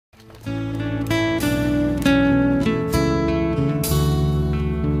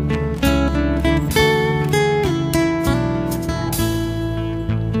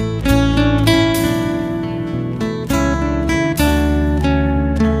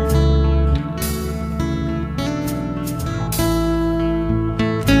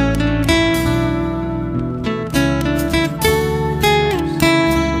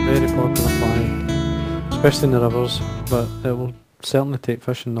Especially in the rivers, but it will certainly take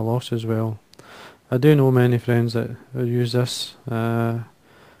fish in the loss as well. I do know many friends that use this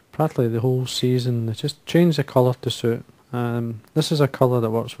practically the whole season. They just change the colour to suit. This is a colour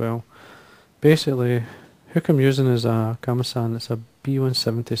that works well. Basically, hook I'm using is a Kamasan. It's a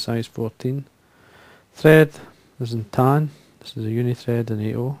B170 size 14. Thread is in tan. This is a uni thread in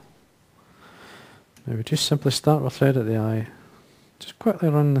 8/0. Now we just simply start with thread at the eye. Just quickly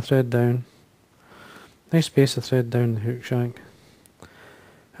run the thread down. Nice space of thread down the hook shank,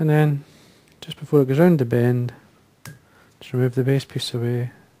 and then just before it goes round the bend, just remove the base piece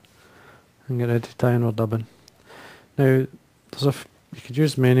away and get ready to tie in our dubbin. Now you could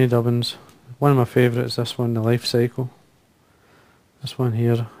use many dubbins. One of my favourites is this one, the Life Cycle. This one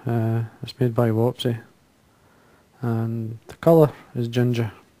here, it's made by Wopsy, and the colour is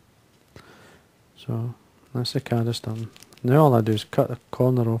ginger. So that's the Caddis dubbin. Now all I do is cut the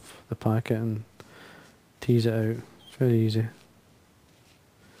corner off the packet and tease it out. It's very easy.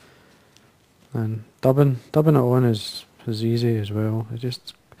 And dubbing it on is easy as well. You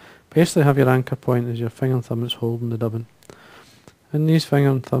just basically have your anchor point as your finger and thumb that's holding the dubbing. And these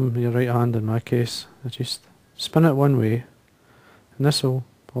finger and thumb, your right hand in my case, I just spin it one way, and this will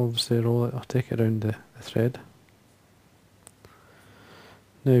obviously roll it or take it around the thread.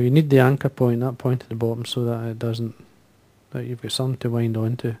 Now you need the anchor point, that point at the bottom, so that that you've got something to wind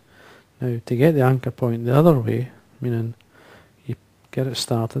onto. Now to get the anchor point the other way, meaning you get it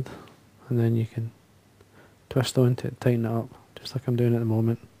started and then you can twist onto it, tighten it up, just like I'm doing at the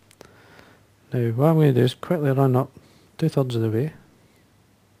moment. Now what I'm going to do is quickly run up 2/3 of the way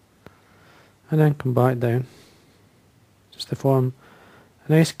and then come back down, just to form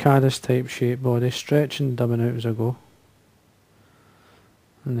a nice Caddis type shape body, stretching the dubbin out as I go.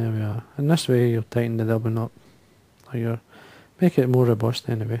 And there we are. And this way you'll tighten the dubbin up, or you'll make it more robust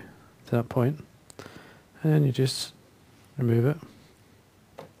anyway, to that point. And then you just remove it.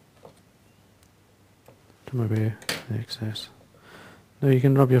 Trim away the excess. Now you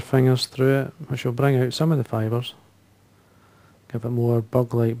can rub your fingers through it, which will bring out some of the fibres, give it a more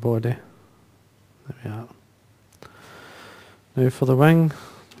bug-like body. There we are. Now for the wing,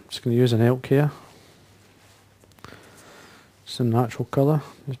 I'm just going to use an Elk Hair. Some natural colour.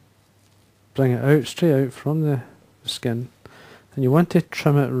 Just bring it out, straight out from the skin. And you want to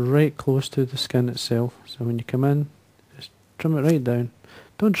trim it right close to the skin itself. So when you come in, just trim it right down.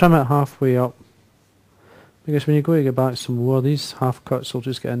 Don't trim it halfway up, because when you go to get back some more, these half cuts will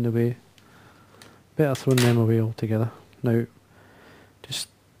just get in the way. Better throwing them away altogether. Now, just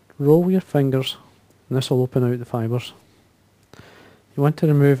roll your fingers, and this will open out the fibres. You want to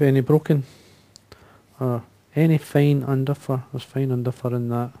remove any broken or any fine underfur. There's fine underfur in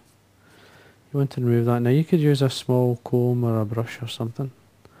that. You want to remove that. Now you could use a small comb or a brush or something,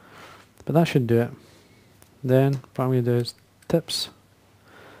 but that should do it. Then what I'm going to do is tips,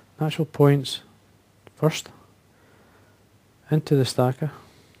 natural points first into the stacker,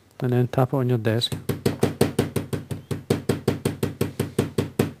 and then tap it on your desk.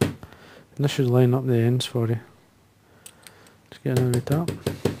 And this should line up the ends for you. Just get another tap.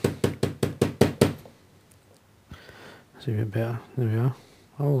 See a bit better. There we are.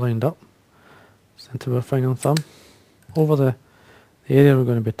 All lined up. Just into our finger and thumb. Over the area we're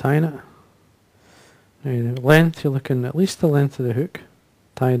going to be tying it. Now the length, you're looking at least the length of the hook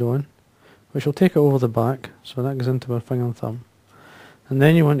tied on, which will take it over the back, so that goes into our finger and thumb. And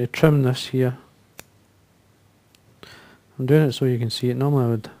then you want to trim this here. I'm doing it so you can see it. Normally I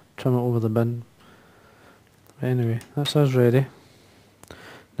would trim it over the bin. But anyway, that's us ready.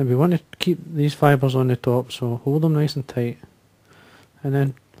 Now we want to keep these fibres on the top, so hold them nice and tight. And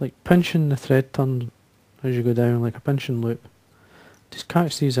then like pinching the thread turn as you go down, like a pinching loop. Just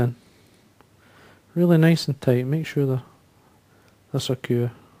catch these in. Really nice and tight, make sure they're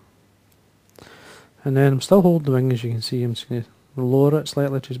secure. And then I'm still holding the wing, as you can see. I'm just going to lower it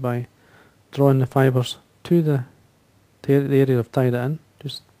slightly just by drawing the fibres to the area I've tied it in,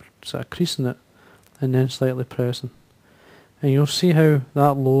 just sort of creasing it and then slightly pressing. And you'll see how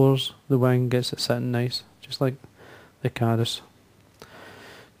that lowers the wing, gets it sitting nice, just like the Caddis.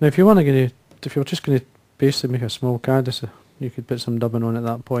 Now if you're just going to basically make a small Caddis, you could put some dubbing on at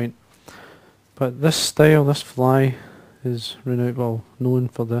that point. But this style, this fly, is known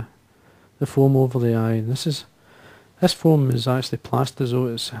for the the foam over the eye. And this foam is actually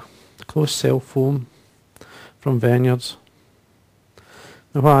plastizo. It's a closed cell foam from Vineyards.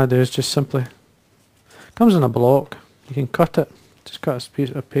 Now what I do is just simply, comes in a block, you can cut it, just cut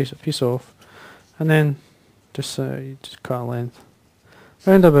a piece off, and then you just cut a length.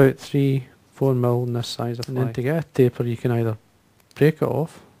 Around about 3-4 mil in this size. And then to get a taper you can either break it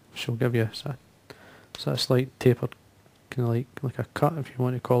off, which will give you a slight tapered, kind of like a cut if you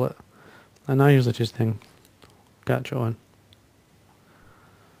want to call it. And I usually just catch it on.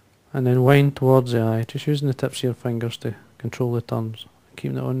 And then wind towards the eye, just using the tips of your fingers to control the turns,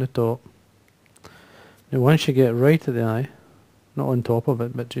 keeping it on the top. Now once you get right at the eye, not on top of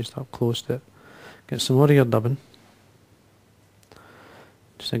it but just up close to it, get some more of your dubbing.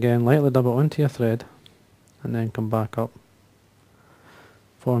 Just again lightly dub it onto your thread and then come back up,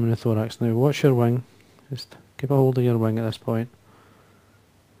 forming the thorax. Now watch your wing, just keep a hold of your wing at this point.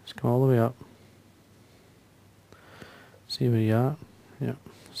 Just come all the way up. See where you're at. Yep,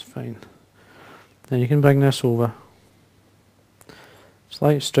 it's fine. Then you can bring this over.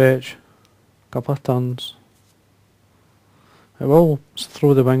 Slight stretch, couple of turns. It will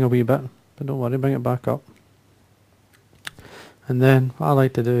throw the wing a wee bit, but don't worry, bring it back up. And then what I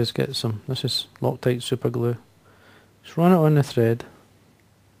like to do is get some, this is Loctite super glue. Just run it on the thread.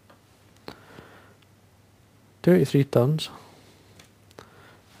 2 to 3 turns.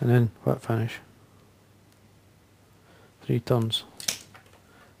 And then whip finish. 3 turns.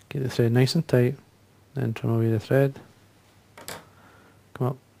 Get the thread nice and tight. Then trim away the thread. Come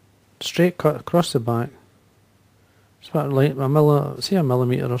up. Straight cut across the back. Just about like a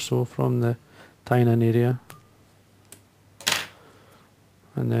millimetre or so from the tying-in area.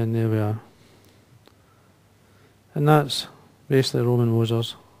 And then there we are. And that's basically Roman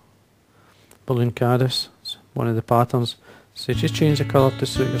Moser's balloon Caddis. It's one of the patterns. So just change the colour to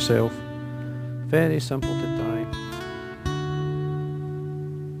suit yourself. Very simple to tie.